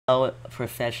Oh,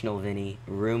 professional Vinny.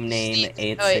 Room name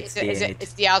Oh, wait, it's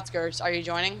 868. the outskirts. Are you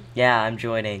joining? Yeah, I'm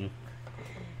joining.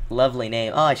 Lovely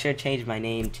name. Oh, I should have changed my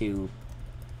name to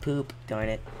Poop. Darn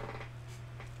it.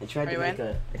 Are you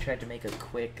in? I tried to make a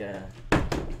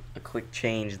quick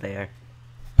change there.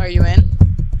 Are you in?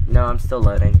 No, I'm still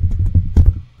loading.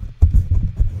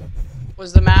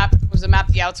 Was the map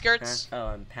the Huh? outskirts? Oh,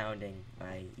 I'm pounding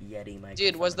my Yeti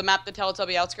Dude, was the microphone. map the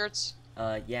Teletubby outskirts?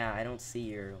 Yeah, I don't see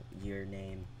your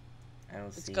name. I don't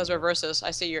It's see because you. we're versus.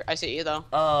 I see you though.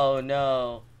 Oh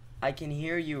no. I can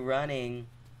hear you running.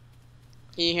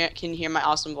 Can you hear my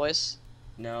awesome voice?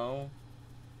 No.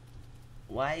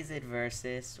 Why is it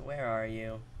versus? Where are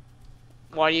you?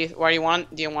 Do you want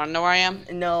to know where I am?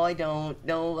 No, I don't.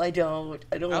 No, I don't.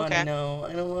 I don't want to Okay. know.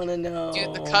 I don't want to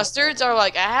Dude, the know. custards are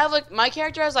like, I have like, my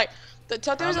character has like, the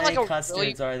How Teletubbies have like many a really,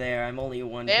 custards are there? I'm only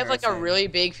one they have like a person. really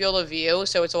big field of view,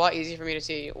 so it's a lot easier for me to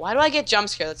see. Why do I get jump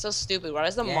scared? That's so stupid. Why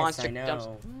does the Yes, monster I jump?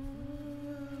 know.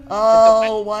 Like the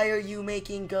Oh, why are you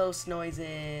making ghost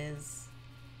noises?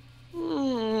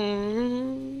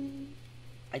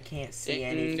 I can't see Ding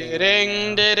anything right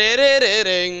ding now.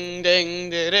 ding ding ding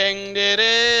ding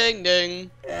ding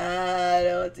ding. Ah,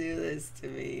 don't do this to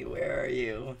me. Where are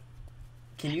you?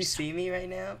 Can you I'm so see me right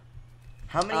now?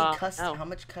 no. How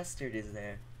much custard is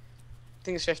there? I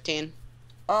think it's 15.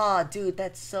 Aw, dude,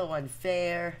 that's so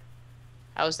unfair.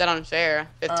 How is that unfair?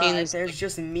 15 is There's like,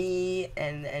 just me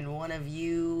and one of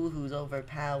you who's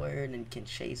overpowered and can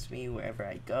chase me wherever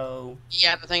I go.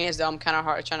 yeah. The thing is, though, I'm kind of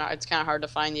hard. It's kind of hard to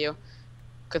find you,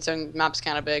 considering the map's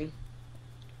kind of big.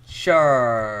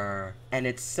 Sure. And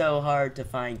it's so hard to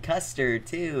find custard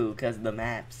too, 'cause the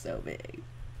map's so big.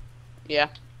 Yeah.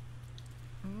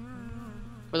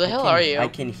 Where the hell are I you?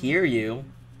 can hear you.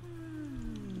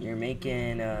 You're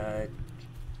making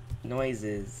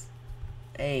noises.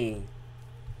 Hey,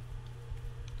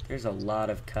 there's a lot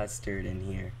of custard in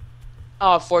here.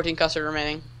 Oh, 14 custard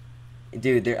remaining.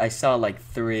 Dude, I saw like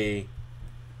 3.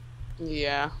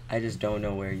 Yeah. I just don't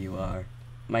know where you are.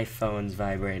 My phone's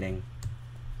vibrating.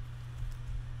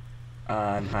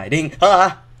 I'm hiding.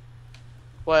 Ah!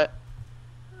 What?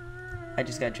 I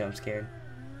just got jump scared.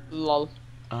 Lol.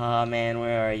 Ah, man,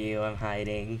 where are you? I'm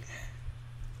hiding.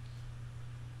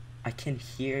 I can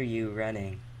hear you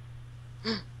running.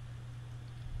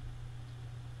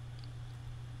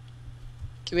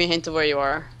 Give me a hint of where you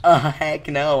are. Heck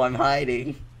no, I'm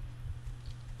hiding.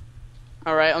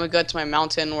 All right, let me go to my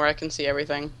mountain where I can see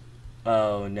everything.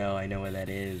 Oh no, I know where that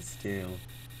is too.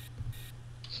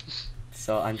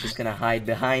 So I'm just gonna hide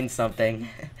behind something.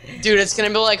 Dude, it's gonna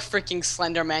be like freaking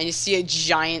Slender Man. You see a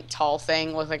giant tall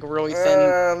thing with like really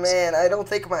thin. Oh man, I don't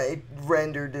think my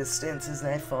render distance is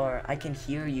that far. I can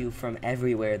hear you from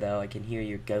everywhere though. I can hear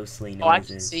your ghostly Oh, I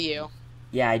can noises. see you.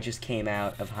 Yeah, I just came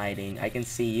out of hiding. I can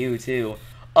see you too.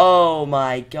 Oh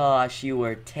my gosh, you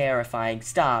were terrifying.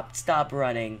 Stop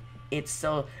running. It's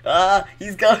so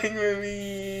he's coming for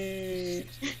me.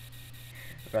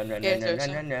 Run, run, Yeah, run, run,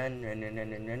 run, run, run, run, run, run,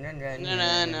 run, run, run, run, no, no,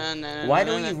 run. no, no, Why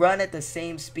no, don't no. you run at the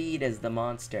same speed as the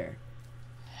monster?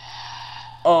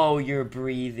 Oh, you're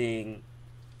breathing.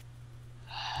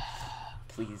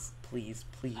 Please, please,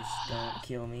 please don't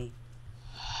kill me.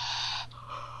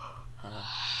 Uh,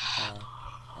 uh,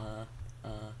 uh, uh,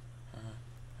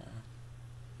 uh,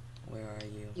 where are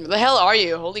you? Where the hell are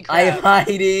you? Holy I'm crap.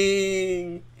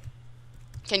 hiding!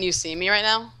 Can you see me right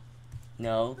now?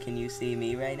 No, can you see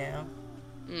me right now?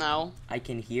 No. I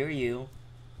can hear you.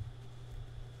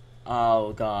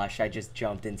 Oh gosh, I just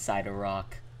jumped inside a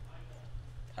rock.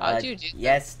 How'd you do that?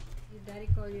 Yes.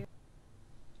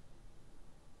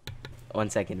 One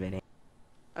second, Vinny.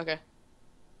 Okay.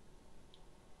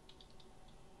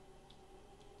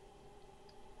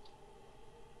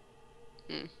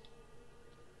 Hmm.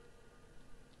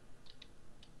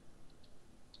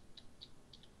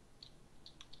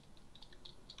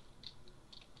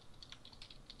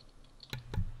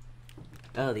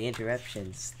 Oh, the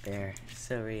interruptions. They're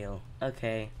so real.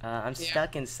 Okay, I'm Yeah.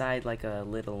 stuck inside like a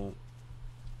little...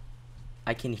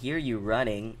 I can hear you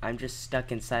running. I'm just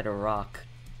stuck inside a rock.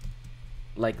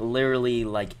 Like, literally,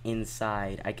 like,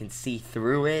 inside. I can see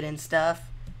through it and stuff.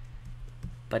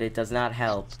 But it does not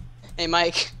help. Hey,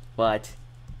 Mike. What?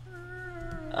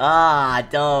 Ah,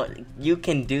 don't. You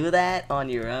can do that on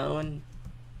your own?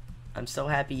 I'm so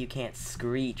happy you can't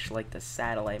screech like the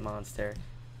satellite monster.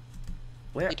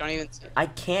 Where? You don't even see it. I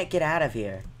can't get out of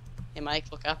here. Hey, Mike,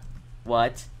 look up.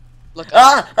 What? Look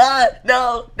up.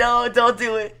 No, no, don't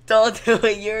do it. Don't do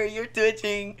it. You're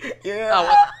twitching. Oh,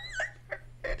 what?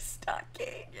 You're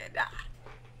stalking. You're not.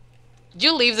 Did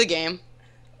you leave the game?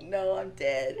 No, I'm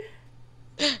dead.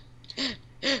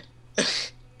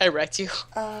 I wrecked you.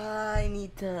 I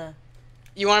need to.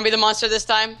 You want to be the monster this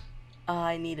time?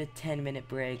 I need a 10-minute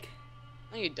break.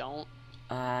 No, you don't.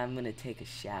 I'm gonna take a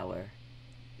shower.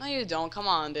 No, you don't. Come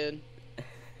on, dude.